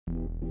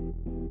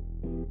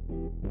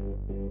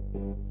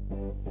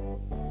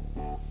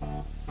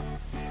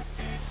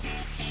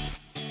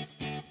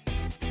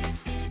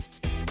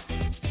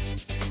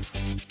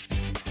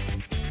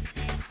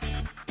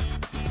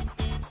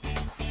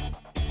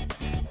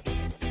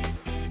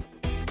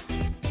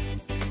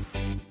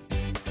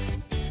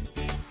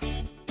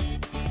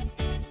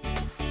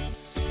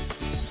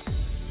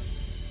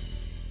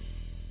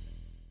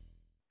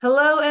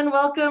Hello and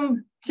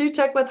welcome to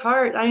Tech with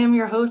Heart. I am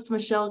your host,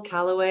 Michelle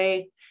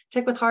Calloway.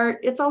 Tech with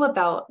Heart, it's all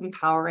about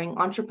empowering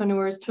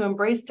entrepreneurs to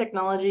embrace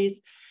technologies,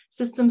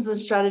 systems, and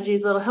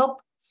strategies that'll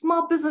help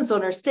small business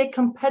owners stay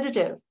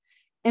competitive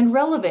and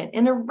relevant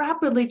in a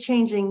rapidly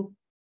changing,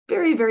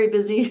 very, very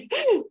busy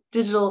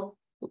digital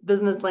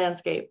business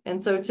landscape.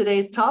 And so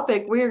today's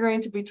topic, we are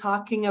going to be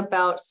talking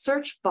about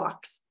search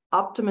box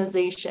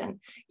optimization.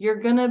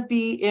 You're going to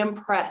be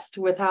impressed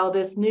with how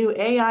this new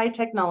AI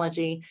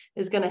technology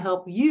is going to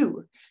help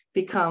you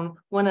become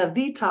one of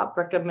the top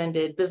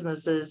recommended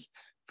businesses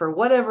for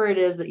whatever it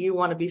is that you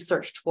want to be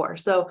searched for.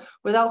 So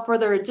without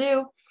further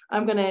ado,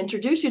 I'm going to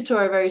introduce you to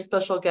our very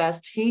special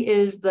guest. He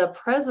is the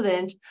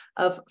president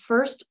of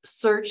First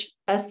Search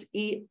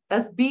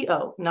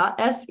SBO, not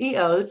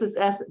SEO. This is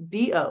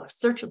SBO,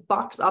 Search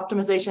Box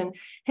Optimization.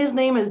 His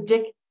name is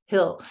Dick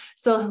Hill.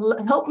 So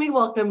help me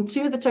welcome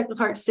to the Tech with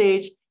Heart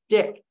stage,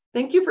 Dick.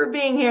 Thank you for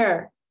being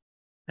here.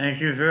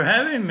 Thank you for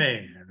having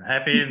me. I'm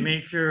happy to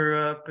meet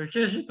your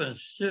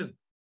participants too.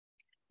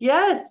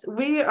 Yes,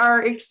 we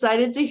are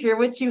excited to hear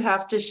what you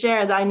have to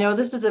share. I know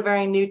this is a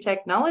very new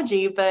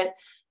technology, but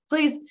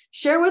please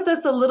share with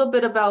us a little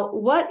bit about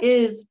what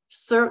is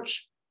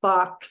search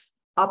box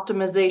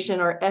optimization,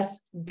 or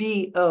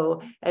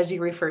SBO, as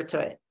you refer to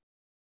it.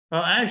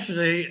 Well,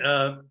 actually,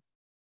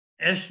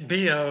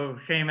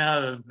 SBO came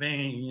out of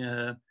being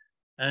an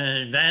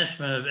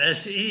advancement of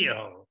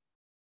SEO.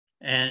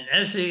 And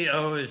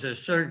SEO is a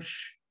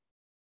search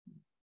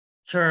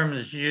term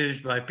that's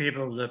used by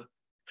people to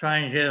try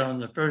and get on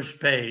the first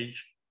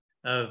page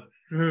of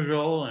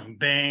Google and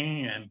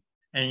Bing and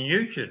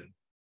YouTube.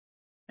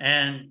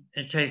 And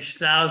it takes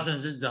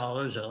thousands of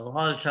dollars and a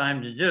lot of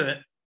time to do it.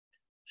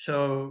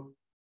 So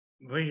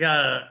we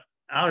got an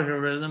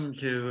algorithm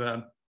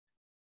to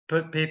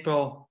put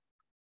people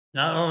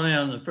not only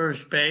on the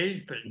first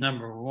page, but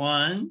number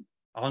one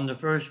on the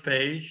first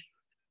page,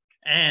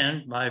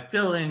 and by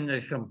filling the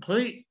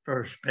complete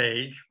first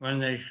page when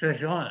they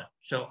click on it.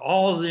 So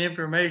all the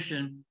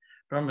information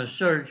from a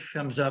search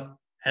comes up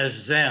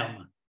as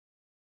them.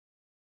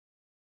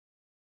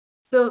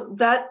 So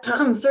that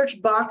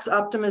search box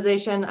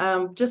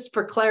optimization, just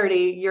for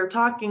clarity, you're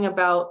talking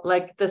about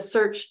like the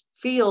search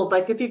field.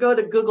 Like if you go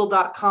to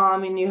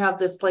google.com and you have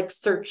this like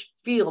search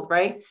field,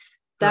 right?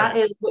 That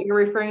is what you're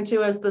referring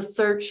to as the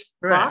search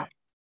box?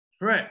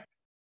 Correct.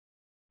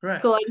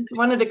 Cool. I just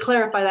wanted to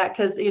clarify that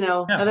because,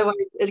 otherwise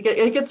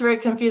it gets very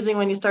confusing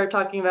when you start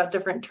talking about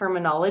different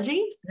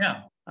terminologies.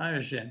 Yeah, I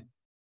understand.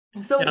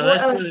 So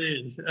that's what it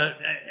is.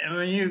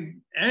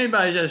 When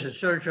anybody does a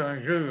search on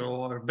Google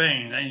or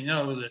Bing, they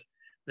know that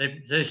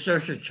they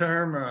search a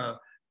term or a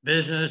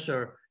business,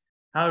 or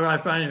how do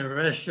I find a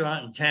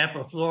restaurant in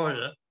Tampa,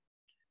 Florida?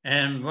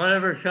 And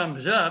whatever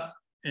comes up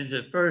is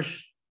the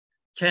first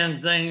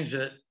 10 things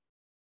that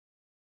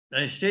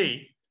they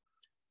see.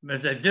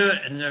 But they do it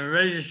and they're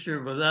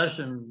registered with us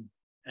and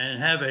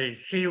have a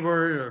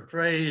keyword or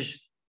phrase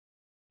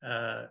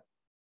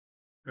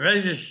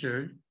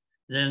registered,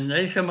 then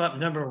they come up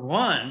number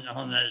one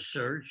on that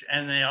search,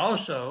 and they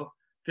also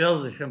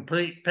fill the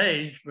complete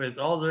page with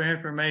all their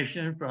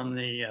information from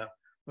the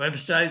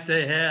website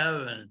they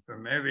have and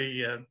from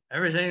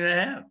everything they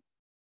have.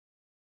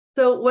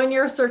 So when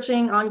you're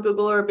searching on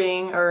Google or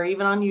Bing or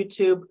even on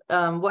YouTube,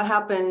 what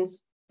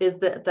happens is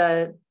that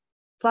the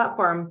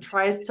platform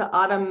tries to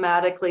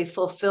automatically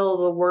fulfill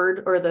the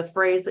word or the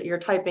phrase that you're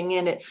typing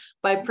in it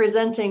by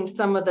presenting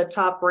some of the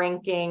top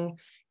ranking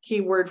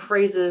keyword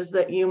phrases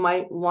that you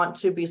might want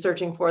to be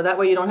searching for. That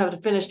way you don't have to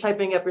finish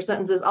typing up your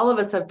sentences. All of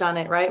us have done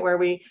it, right? Where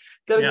we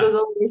go to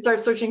Google, we start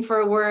searching for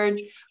a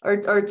word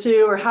or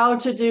two, or how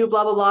to do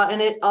blah, blah, blah,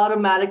 and it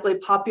automatically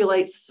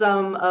populates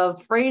some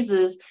of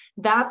phrases.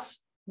 That's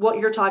what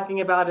you're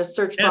talking about is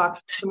search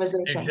box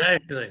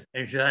optimization.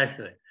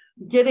 Exactly.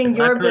 Getting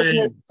your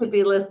business to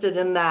be listed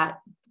in that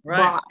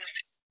box.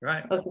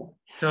 Right. Okay.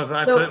 So if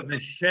I put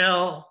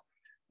Michelle,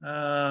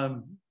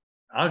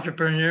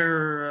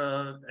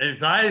 entrepreneur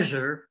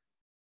advisor,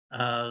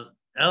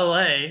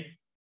 LA,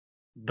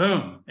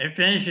 boom, it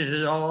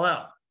finishes it all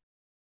out.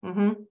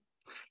 Mm-hmm.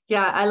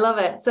 Yeah, I love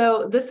it.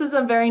 So this is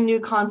a very new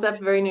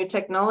concept, very new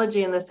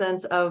technology in the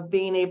sense of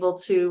being able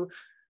to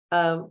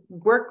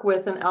work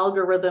with an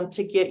algorithm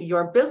to get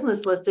your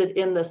business listed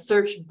in the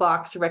search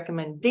box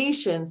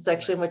recommendations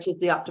section, which is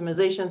the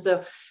optimization.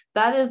 So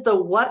that is the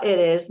what it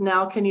is.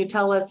 Now, can you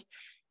tell us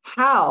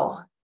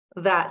how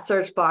that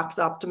search box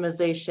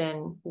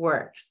optimization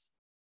works?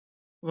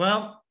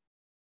 Well,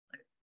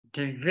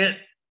 to get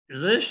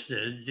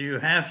listed, you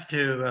have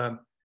to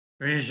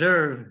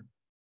reserve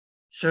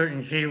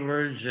certain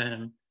keywords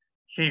and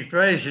key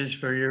phrases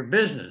for your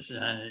business.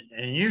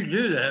 And you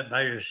do that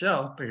by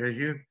yourself because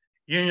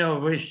you know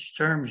which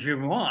terms you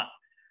want.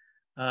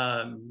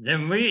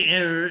 Then we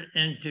enter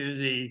into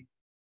the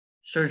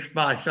search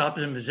box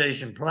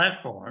optimization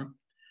platform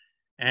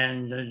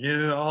and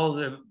do all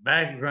the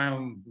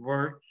background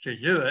work to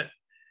do it.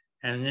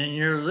 And then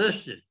you're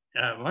listed.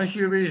 Once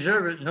you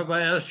reserve it,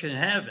 nobody else can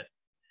have it.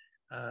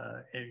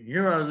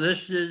 You are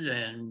listed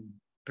and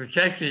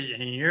protected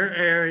in your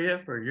area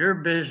for your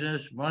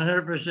business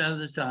 100% of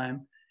the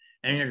time,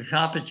 and your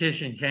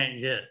competition can't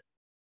get it.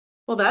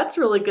 Well, that's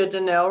really good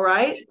to know,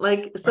 right?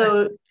 Like,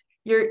 so Right.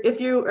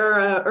 if you are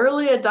an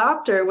early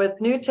adopter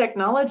with new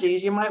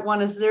technologies, you might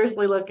want to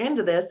seriously look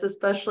into this,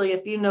 especially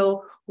if you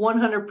know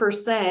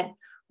 100%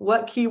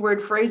 what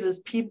keyword phrases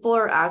people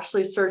are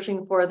actually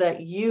searching for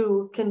that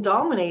you can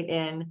dominate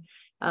in.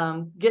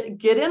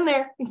 Get in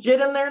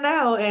there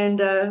now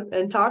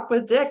and talk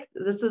with Dick.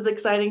 This is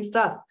exciting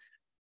stuff.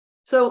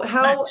 So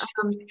how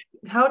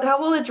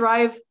will it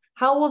drive?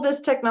 How will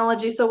this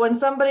technology? So when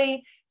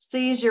somebody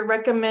sees your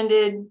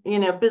recommended,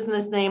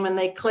 business name and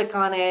they click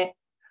on it,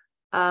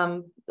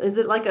 is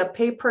it like a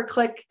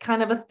pay-per-click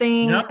kind of a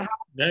thing? No,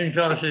 doesn't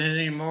cost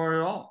anything more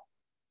at all.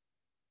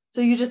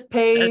 So you just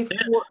pay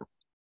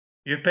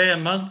You pay a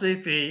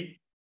monthly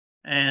fee,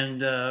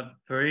 and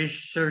for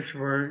each search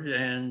word,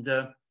 and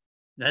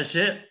that's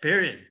it.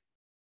 Period.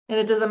 And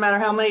it doesn't matter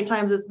how many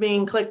times it's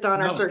being clicked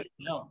on or searched.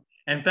 No.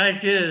 In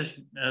fact,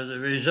 the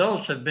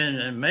results have been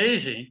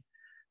amazing.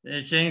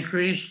 It's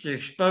increased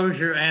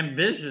exposure and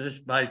business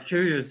by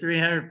 200 to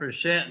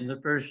 300% in the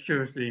first 2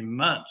 or 3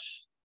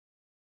 months.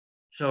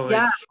 So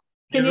yeah,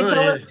 can you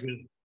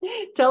really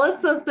tell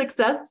us some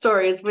success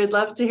stories? We'd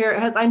love to hear it.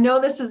 As I know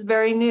this is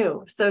very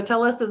new, so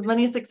tell us as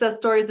many success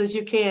stories as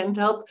you can to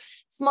help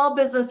small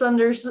business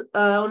owners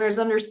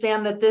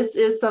understand that this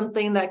is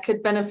something that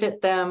could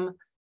benefit them.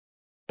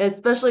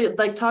 Especially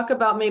like talk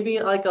about maybe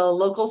like a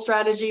local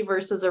strategy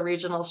versus a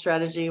regional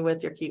strategy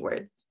with your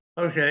keywords.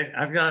 Okay,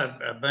 I've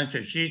got a bunch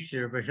of sheets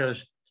here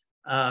because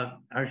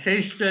our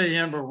case study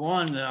number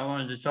 1 that I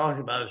wanted to talk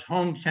about is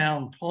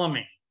Hometown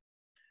Plumbing.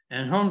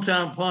 And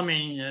Hometown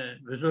Plumbing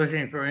was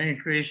looking for an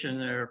increase in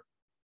their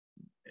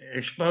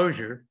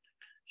exposure.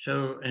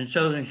 So in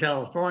Southern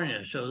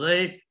California, so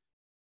they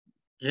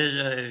did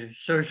a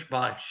search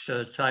box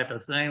type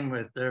of thing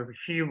with their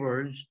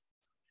keywords.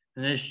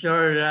 And they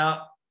started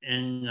out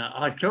in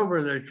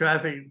October, their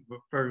traffic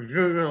for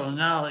Google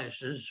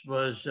analysis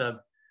was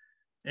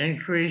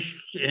increased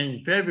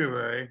in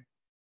February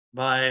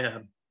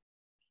by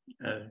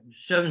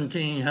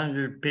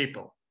 1,700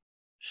 people.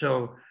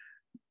 So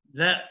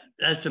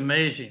that's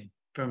amazing.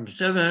 From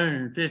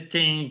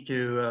 715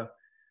 to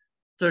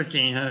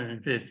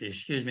 1,350,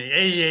 excuse me,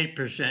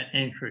 88%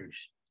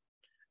 increase.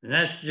 And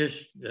that's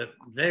just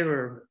they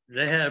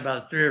had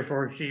about 3 or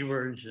 4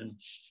 keywords and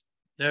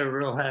they were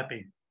real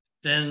happy.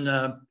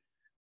 Then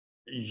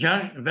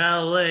Junk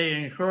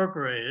Valet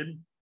Incorporated,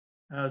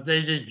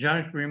 they did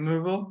junk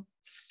removal,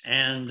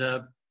 and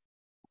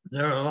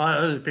there were a lot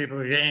of other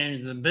people getting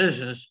into the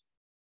business,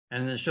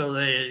 and so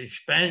they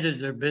expanded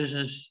their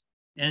business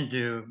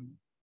into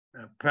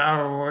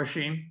power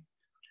washing,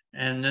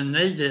 and then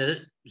they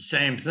did the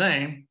same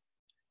thing,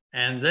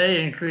 and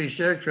they increased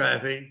their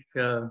traffic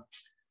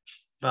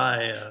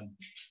by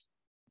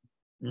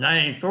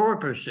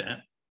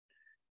 94%,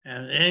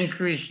 and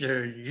increased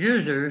their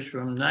users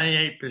from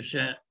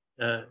 98%,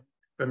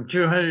 from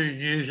 200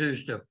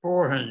 users to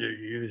 400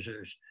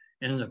 users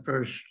in the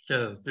first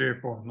 3 or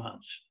 4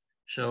 months.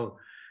 So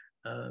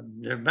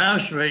their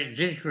bounce rate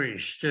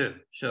decreased too.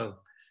 So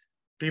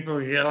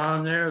people get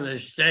on there, they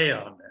stay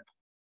on there.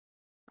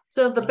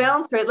 So the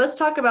bounce rate, let's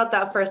talk about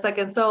that for a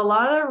second. So a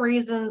lot of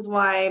reasons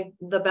why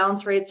the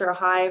bounce rates are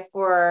high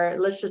for,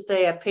 let's just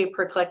say, a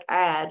pay-per-click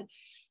ad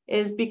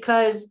is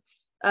because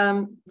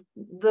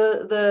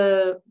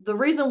the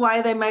reason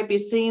why they might be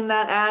seeing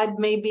that ad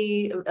may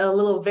be a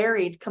little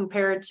varied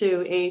compared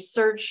to a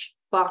search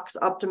box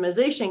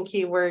optimization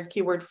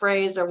keyword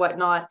phrase or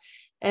whatnot.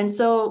 And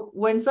so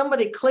when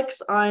somebody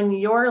clicks on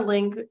your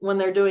link when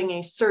they're doing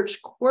a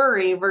search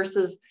query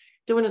versus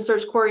doing a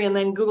search query and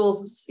then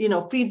Google,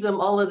 feeds them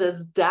all of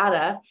this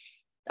data,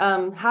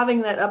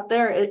 having that up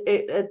there,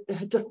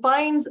 it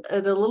defines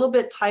it a little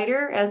bit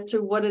tighter as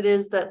to what it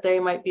is that they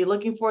might be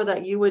looking for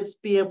that you would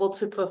be able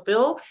to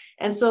fulfill.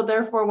 And so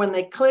therefore, when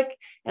they click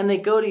and they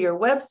go to your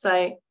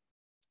website,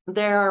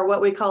 they are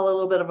what we call a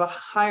little bit of a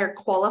higher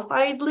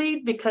qualified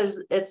lead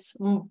because it's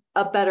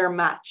a better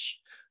match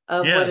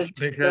of what it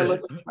is they're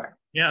looking for.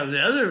 Yeah, the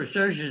other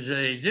searches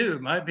they do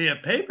might be a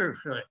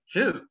pay-per-click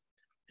too.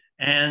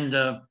 And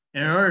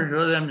in order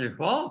for them to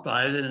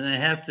qualify, then they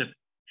have to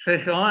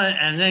click on it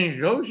and then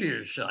go to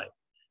your site.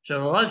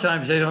 So a lot of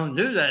times they don't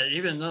do that,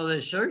 even though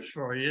they search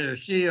for you or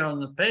see it on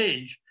the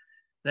page,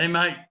 they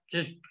might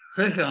just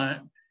click on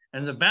it.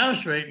 And the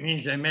bounce rate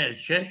means they may have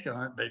checked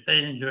on it, but they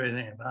didn't do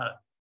anything about it.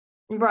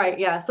 Right.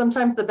 Yeah.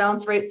 Sometimes the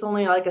bounce rate's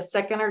only like a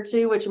second or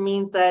two, which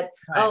means that,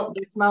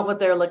 it's not what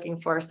they're looking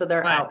for. So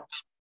they're out.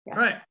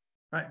 Yeah.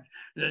 Right.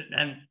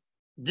 And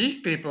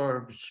these people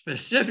are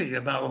specific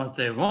about what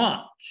they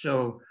want.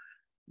 So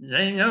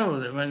they know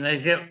that when they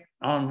get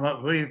on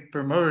what we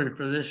promoted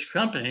for this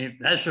company,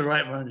 that's the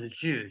right one to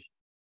choose.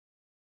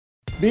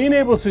 Being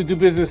able to do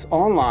business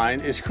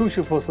online is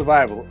crucial for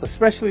survival,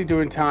 especially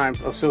during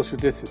times of social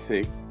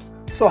distancing.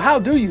 So how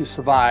do you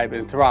survive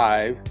and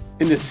thrive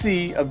in the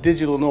sea of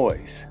digital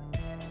noise?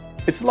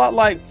 It's a lot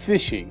like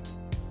fishing.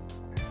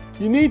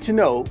 You need to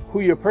know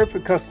who your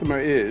perfect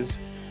customer is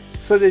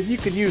so that you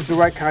can use the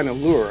right kind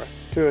of lure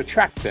to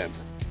attract them.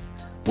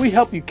 We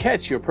help you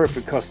catch your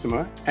perfect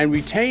customer and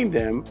retain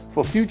them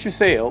for future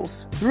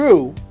sales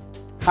through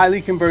highly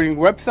converting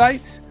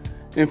websites,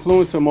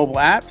 influencer mobile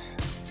apps,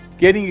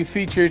 getting you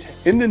featured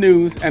in the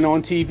news and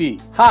on TV.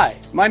 Hi,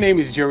 my name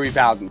is Jerry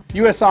Bowden,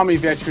 U.S. Army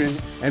veteran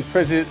and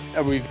president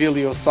of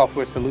Revealio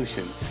Software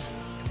Solutions.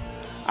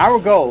 Our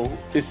goal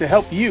is to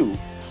help you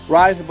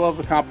rise above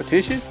the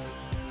competition,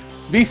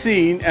 be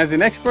seen as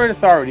an expert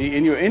authority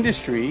in your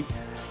industry,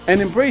 and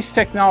embrace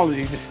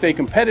technology to stay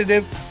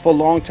competitive for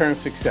long-term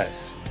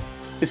success.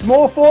 It's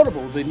more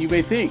affordable than you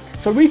may think.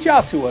 So reach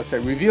out to us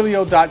at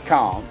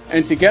Revealio.com,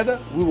 and together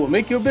we will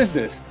make your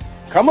business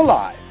come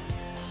alive.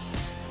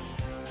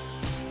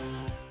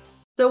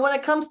 So when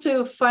it comes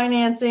to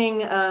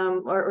financing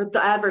or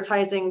the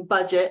advertising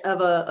budget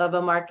of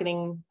a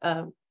marketing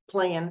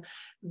plan,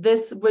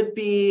 this would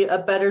be a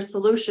better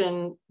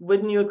solution,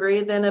 wouldn't you agree,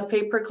 than a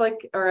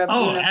pay-per-click or a,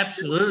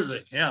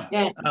 absolutely, yeah.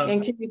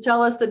 And can you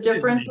tell us the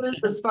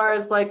differences as far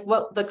as like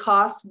what the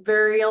cost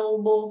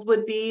variables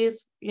would be?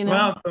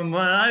 Well, from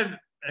what I've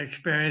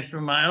experienced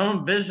from my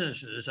own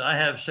businesses, I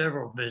have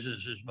several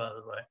businesses, by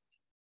the way.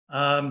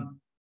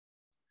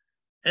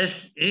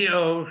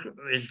 SEO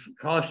is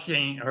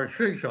costing, or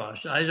should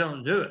cost, I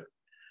don't do it,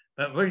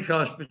 but would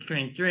cost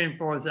between $3,000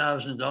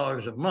 and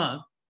 $4,000 a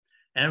month,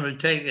 and would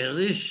take at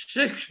least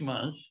 6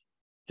 months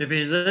to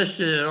be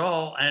listed at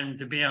all and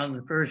to be on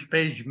the first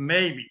page,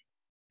 maybe.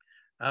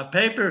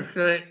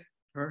 Pay-per-click,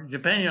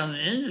 depending on the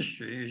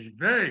industry, is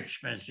very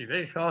expensive.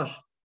 It costs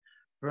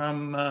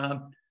from,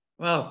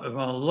 from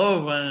a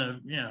low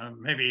one,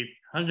 maybe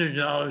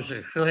 $100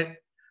 a click,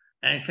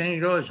 and it can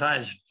go as high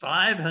as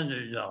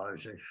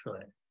 $500 a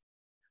click.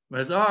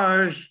 With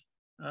ours,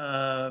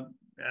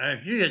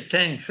 if you get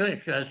 10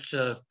 clicks, that's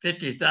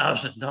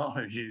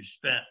 $50,000 you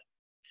spent.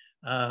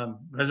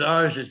 With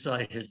ours, it's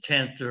like a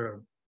 10th or a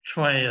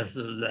 20th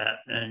of that,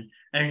 and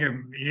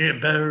you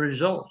get better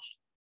results.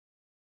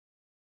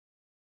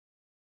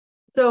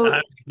 So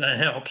that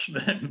helps.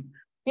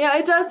 Yeah,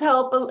 it does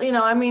help.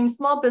 I mean,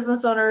 small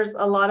business owners,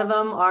 a lot of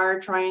them are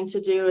trying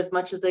to do as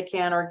much as they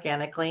can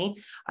organically.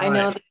 I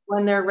know that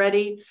when they're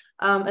ready.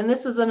 And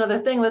this is another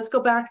thing. Let's go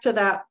back to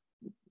that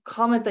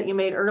comment that you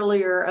made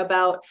earlier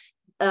about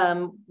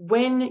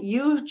when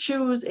you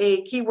choose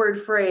a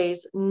keyword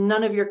phrase,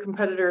 none of your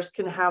competitors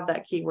can have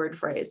that keyword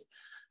phrase.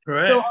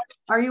 Correct. So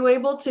are you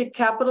able to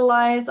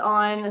capitalize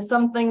on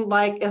something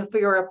like, if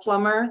you're a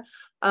plumber,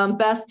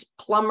 best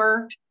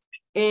plumber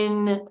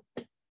in,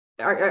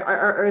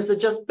 or is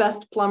it just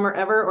best plumber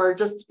ever, or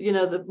just,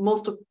 the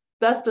most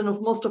best and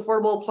most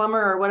affordable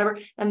plumber or whatever?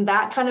 And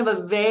that kind of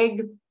a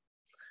vague,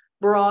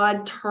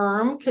 broad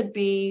term could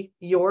be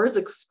yours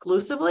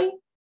exclusively?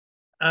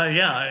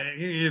 Yeah,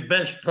 your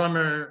best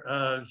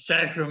plumber,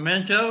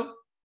 Sacramento,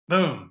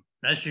 boom,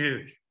 that's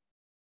yours.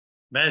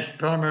 Best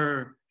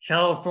plumber,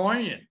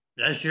 California,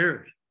 that's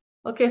yours.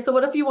 Okay, so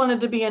what if you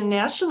wanted to be a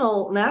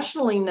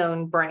nationally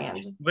known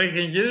brand? We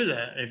can do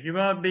that. If you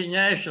want to be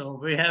national,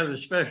 we have a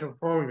special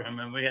program,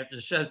 and we have to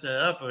set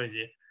that up with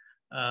you.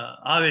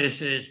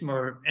 Obviously, it's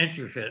more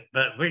intricate,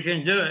 but we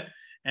can do it.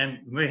 And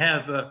we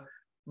have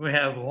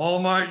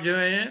Walmart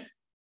doing it,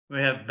 we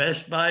have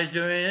Best Buy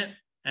doing it,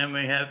 and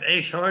we have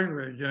Ace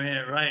Hardware doing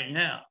it right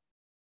now.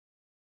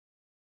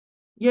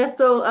 Yes.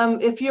 So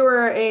if you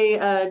were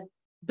a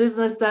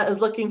business that is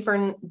looking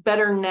for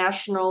better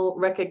national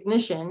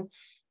recognition,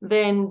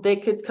 then they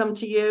could come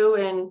to you,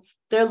 and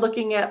they're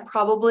looking at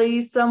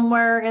probably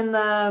somewhere in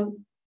the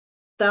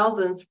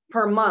thousands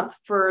per month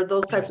for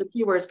those types of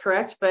keywords,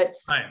 correct? But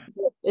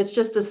it's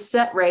just a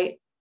set rate.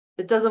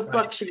 It doesn't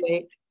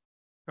fluctuate.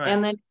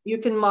 And then you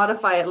can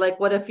modify it. Like,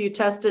 what if you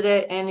tested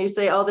it and you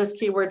say, oh, this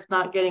keyword's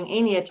not getting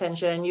any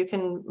attention? You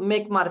can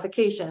make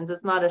modifications.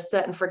 It's not a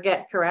set and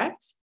forget,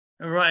 correct?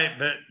 Right,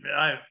 but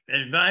I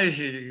advise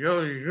you to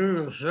go to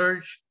Google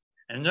search,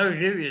 and they'll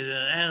give you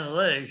the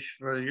analytics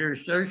for your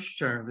search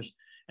terms,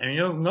 and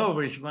you'll know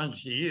which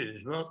ones to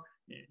use. Well,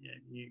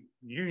 you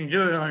can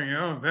do it on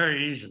your own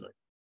very easily.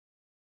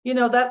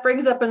 That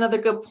brings up another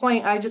good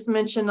point. I just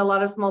mentioned a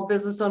lot of small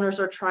business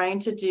owners are trying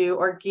to do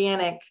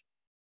organic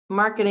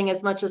marketing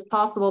as much as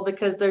possible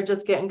because they're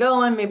just getting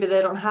going. Maybe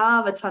they don't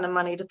have a ton of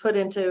money to put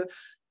into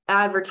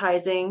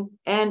advertising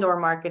and or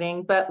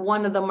marketing, but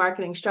one of the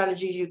marketing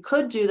strategies you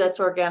could do that's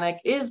organic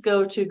is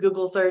go to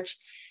Google search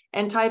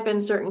and type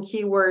in certain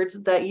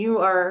keywords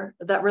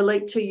that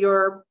relate to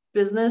your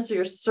business,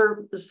 your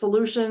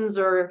solutions,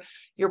 or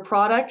your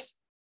products,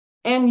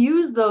 and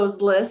use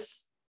those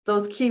lists,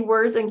 those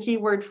keywords and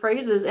keyword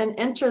phrases, and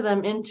enter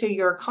them into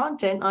your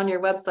content on your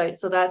website.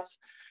 So that's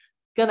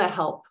gonna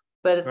help,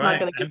 but it's not Right.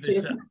 gonna get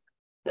you.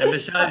 And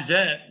besides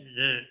that,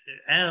 the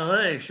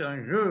analytics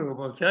on Google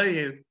will tell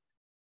you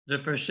the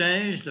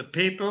percentage, the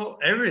people,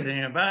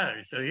 everything about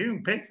it. So you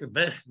can pick the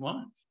best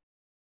ones.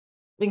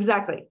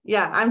 Exactly.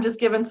 Yeah. I'm just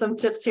giving some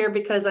tips here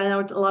because I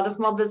know a lot of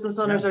small business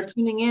owners are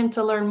tuning in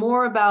to learn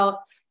more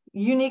about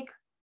unique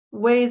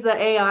ways that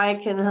AI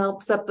can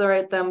help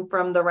separate them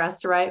from the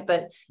rest, right?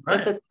 But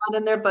if it's not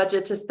in their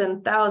budget to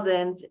spend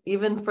thousands,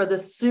 even for the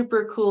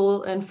super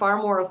cool and far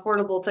more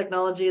affordable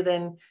technology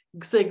than,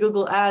 say,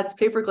 Google Ads,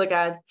 pay-per-click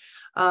ads,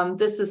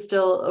 this is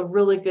still a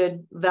really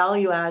good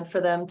value add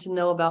for them to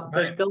know about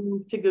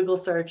going to Google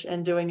search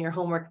and doing your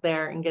homework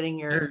there and getting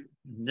your...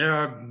 There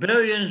are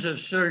billions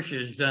of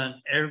searches done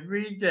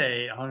every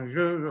day on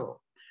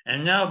Google.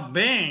 And now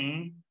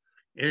Bing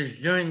is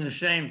doing the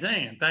same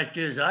thing. In fact,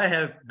 I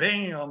have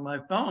Bing on my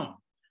phone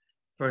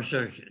for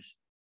searches.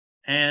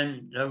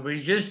 And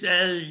we just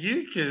added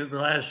YouTube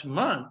last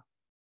month.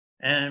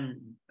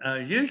 And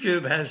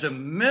YouTube has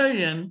 1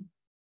 million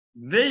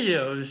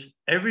videos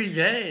every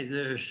day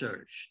that are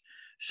searched.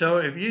 So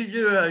if you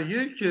do a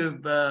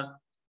YouTube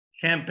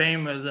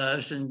campaign with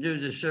us and do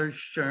the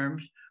search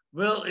terms,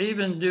 we'll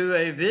even do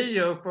a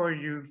video for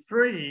you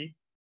free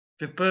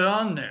to put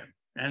on there.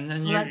 And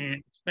then you can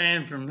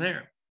expand from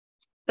there.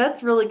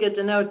 That's really good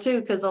to know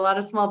too, because a lot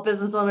of small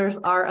business owners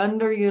are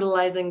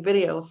underutilizing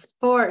video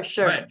for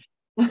sure. Right.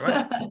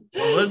 Well,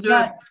 we'll do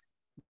it.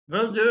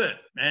 We'll do it.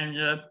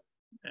 And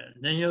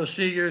then you'll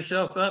see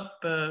yourself up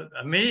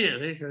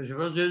immediately because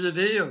we'll do the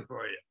video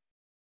for you.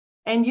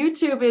 And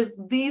YouTube is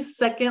the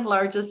second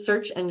largest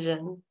search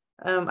engine,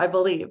 I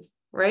believe,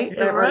 right?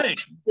 You're right.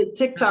 Did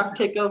TikTok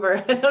take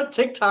over? I know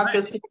TikTok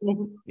is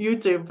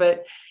YouTube,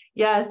 but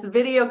yes,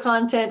 video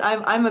content.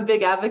 I'm a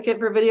big advocate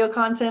for video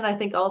content. I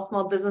think all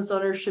small business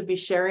owners should be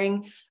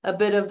sharing a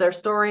bit of their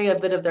story, a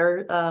bit of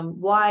their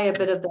why, a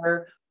bit of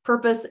their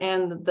purpose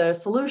and the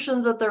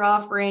solutions that they're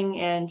offering,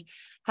 and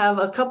have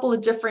a couple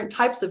of different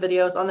types of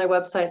videos on their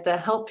website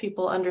that help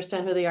people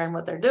understand who they are and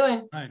what they're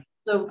doing. Right.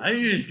 So I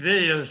use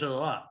videos a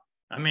lot.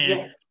 I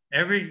mean,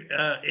 every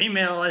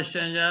email I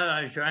send out,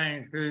 I try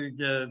and include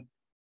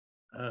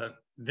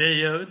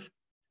videos.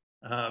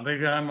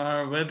 We've got them on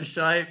our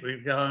website.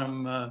 We've got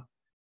them.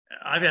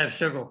 I've got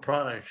several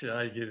products that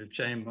I do the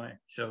same way.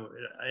 So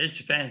it's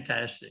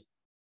fantastic.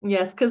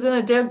 Yes, because in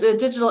a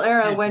digital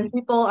era, when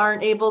people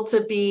aren't able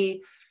to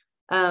be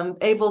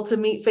able to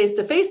meet face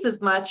to face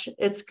as much,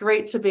 it's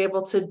great to be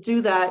able to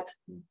do that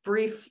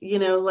brief,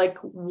 like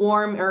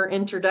warm or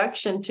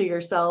introduction to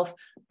yourself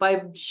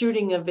by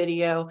shooting a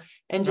video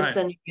and just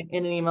sending it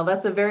in an email.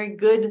 That's a very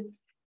good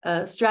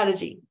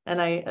strategy.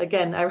 And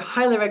I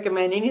highly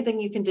recommend anything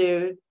you can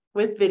do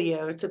with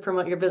video to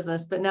promote your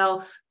business. But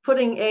now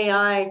putting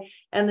AI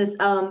and this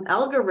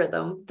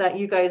algorithm that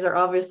you guys are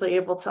obviously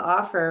able to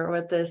offer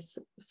with this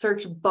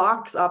search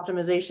box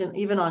optimization,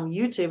 even on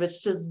YouTube,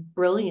 it's just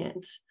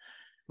brilliant.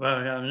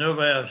 Well,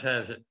 nobody else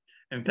has it.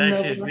 In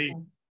fact,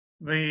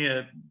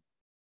 we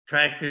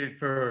tracked it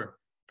for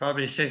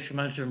probably 6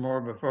 months or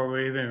more before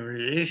we even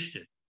released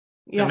it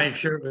to make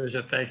sure it was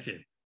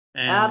effective.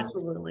 And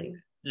absolutely.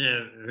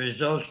 The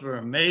results were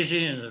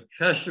amazing, and the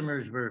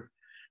customers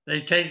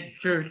they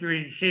take 2 or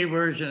 3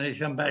 keywords and they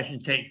come back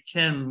and take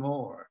 10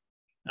 more.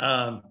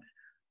 Walmart,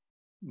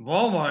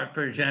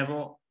 for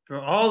example, for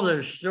all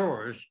their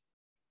stores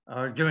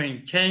are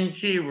doing 10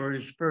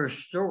 keywords per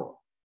store.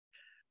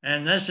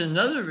 And that's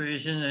another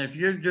reason that if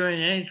you're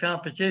doing any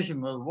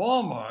competition with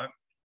Walmart,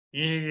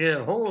 you need to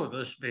get a hold of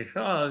us,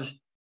 because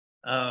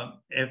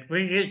if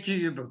we get to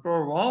you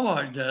before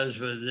Walmart does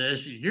with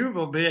this, you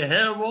will be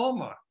ahead of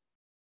Walmart.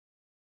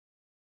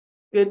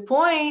 Good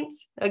point.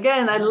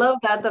 Again, I love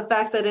that, the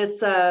fact that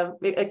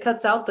it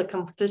cuts out the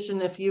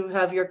competition if you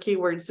have your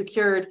keyword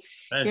secured.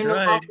 That's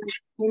you're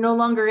no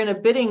longer in a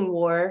bidding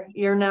war.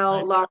 You're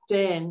now locked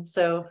in.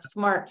 So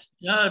smart.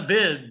 Not a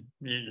bid.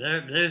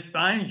 They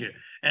find you.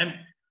 And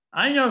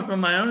I know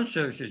from my own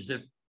searches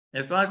that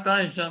if I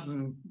find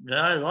something that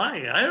I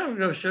like, I don't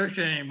go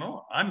searching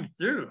anymore. I'm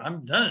through.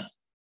 I'm done.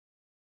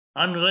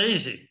 I'm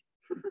lazy.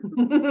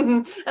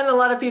 And a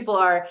lot of people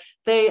are.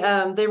 They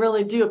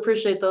really do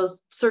appreciate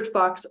those search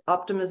box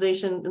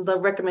optimization, the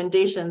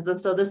recommendations. And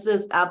so this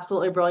is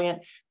absolutely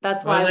brilliant.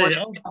 That's why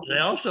they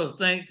also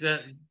think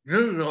that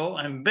Google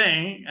and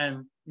Bing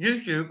and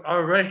YouTube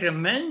are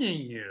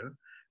recommending you,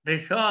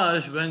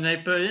 because when they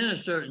put in a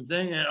certain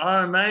thing, it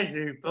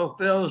automatically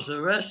fulfills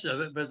the rest of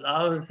it, but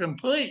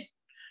autocomplete.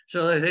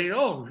 So they think,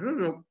 oh,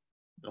 Google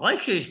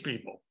likes these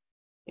people.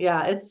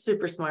 Yeah, it's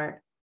super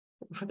smart.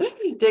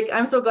 Dick,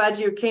 I'm so glad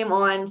you came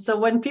on. So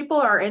when people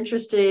are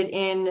interested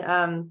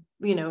in,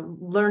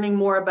 learning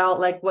more about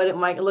like what it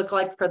might look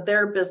like for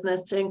their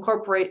business to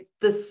incorporate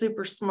this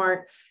super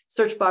smart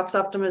search box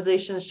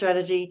optimization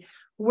strategy,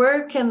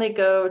 where can they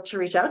go to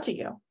reach out to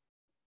you?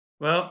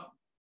 Well,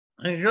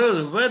 they can go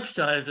to the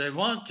website if they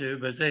want to,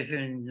 but they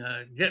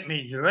can get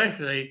me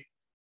directly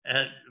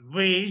at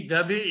we,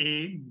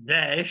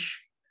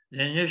 dash,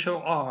 the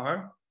initial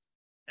R,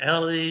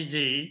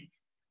 LED,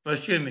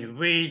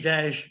 we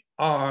dash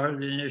R,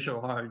 the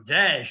initial R,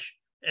 dash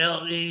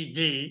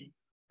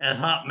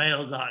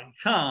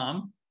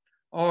led@hotmail.com,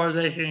 or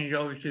they can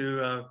go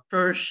to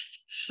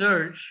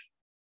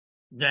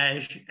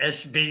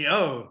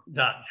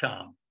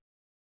firstsearch-sbo.com.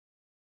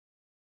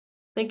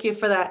 Thank you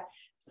for that.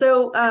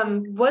 So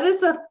what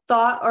is a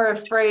thought or a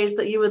phrase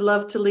that you would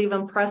love to leave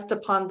impressed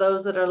upon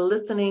those that are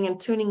listening and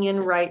tuning in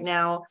right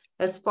now,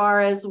 as far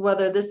as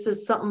whether this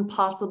is something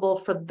possible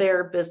for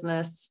their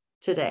business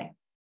today?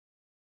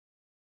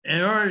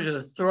 In order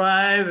to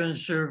thrive and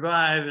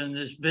survive in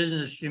this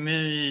business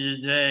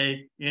community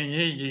today, you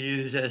need to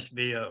use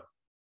SBO.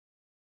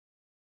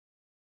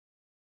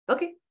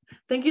 Okay,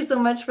 thank you so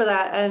much for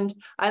that. And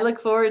I look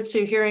forward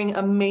to hearing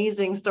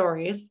amazing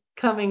stories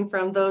coming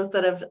from those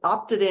that have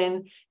opted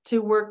in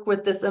to work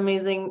with this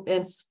amazing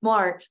and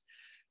smart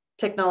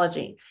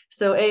technology.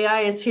 So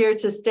AI is here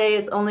to stay.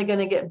 It's only going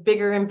to get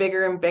bigger and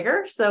bigger and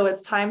bigger. So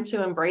it's time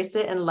to embrace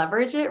it and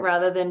leverage it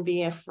rather than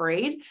be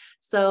afraid.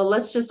 So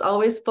let's just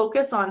always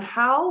focus on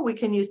how we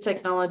can use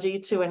technology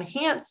to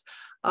enhance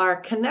our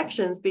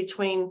connections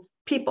between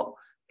people,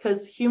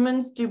 because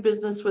humans do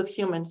business with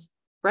humans,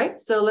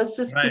 right? So let's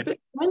just keep it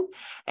going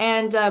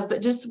and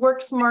but just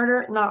work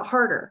smarter, not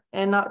harder,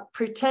 and not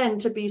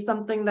pretend to be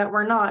something that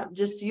we're not.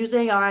 Just use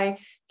AI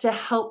to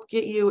help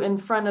get you in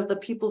front of the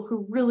people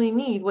who really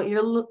need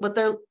what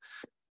they're,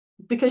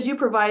 because you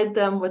provide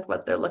them with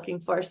what they're looking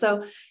for.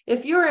 So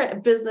if you're a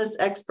business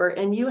expert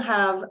and you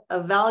have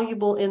a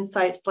valuable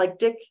insights like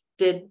Dick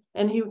did,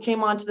 and he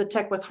came on to the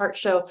Tech with Heart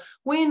show,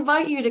 we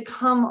invite you to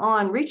come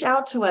on, reach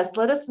out to us,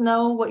 let us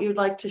know what you'd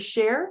like to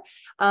share.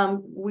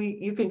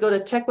 You can go to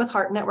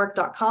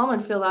techwithheartnetwork.com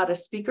and fill out a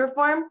speaker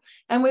form,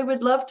 and we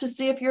would love to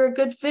see if you're a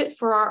good fit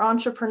for our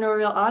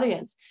entrepreneurial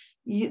audience.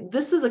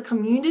 This is a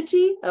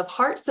community of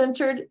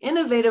heart-centered,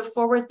 innovative,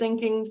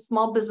 forward-thinking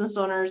small business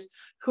owners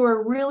who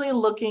are really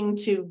looking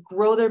to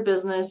grow their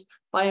business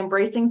by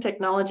embracing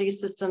technology,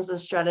 systems, and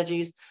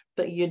strategies.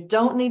 But you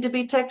don't need to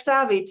be tech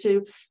savvy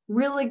to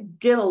really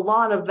get a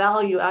lot of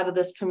value out of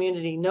this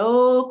community.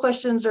 No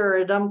questions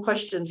are dumb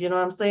questions, you know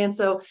what I'm saying?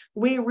 So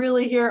we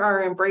really here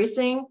are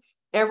embracing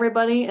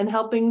everybody and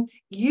helping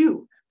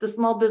you, the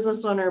small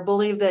business owner,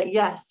 believe that,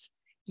 yes,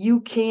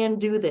 you can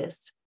do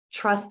this.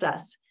 Trust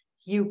us.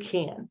 You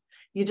can.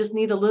 You just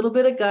need a little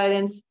bit of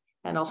guidance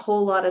and a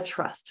whole lot of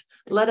trust.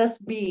 Let us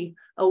be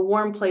a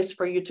warm place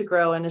for you to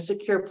grow and a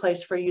secure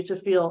place for you to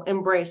feel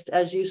embraced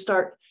as you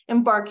start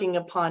embarking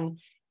upon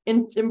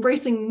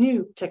embracing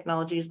new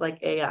technologies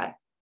like AI.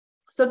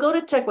 So go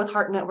to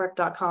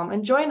techwithheartnetwork.com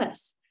and join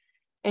us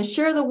and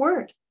share the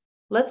word.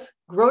 Let's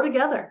grow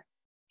together.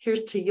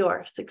 Here's to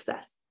your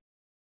success.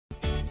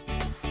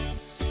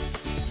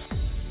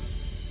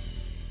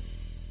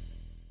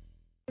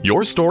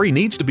 Your story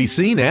needs to be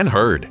seen and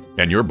heard,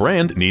 and your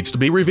brand needs to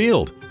be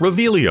revealed.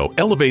 Revealio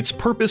elevates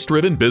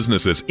purpose-driven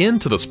businesses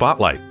into the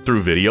spotlight through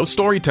video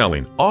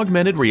storytelling,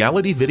 augmented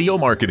reality video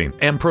marketing,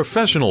 and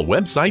professional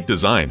website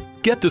design.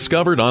 Get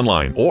discovered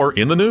online or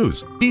in the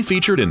news. Be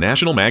featured in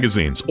national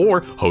magazines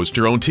or host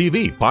your own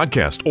TV,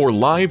 podcast, or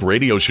live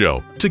radio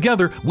show.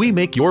 Together, we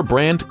make your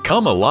brand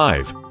come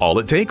alive. All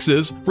it takes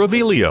is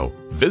Revealio.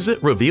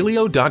 Visit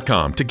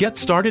Revealio.com to get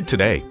started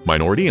today.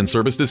 Minority and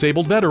service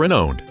disabled veteran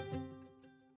owned.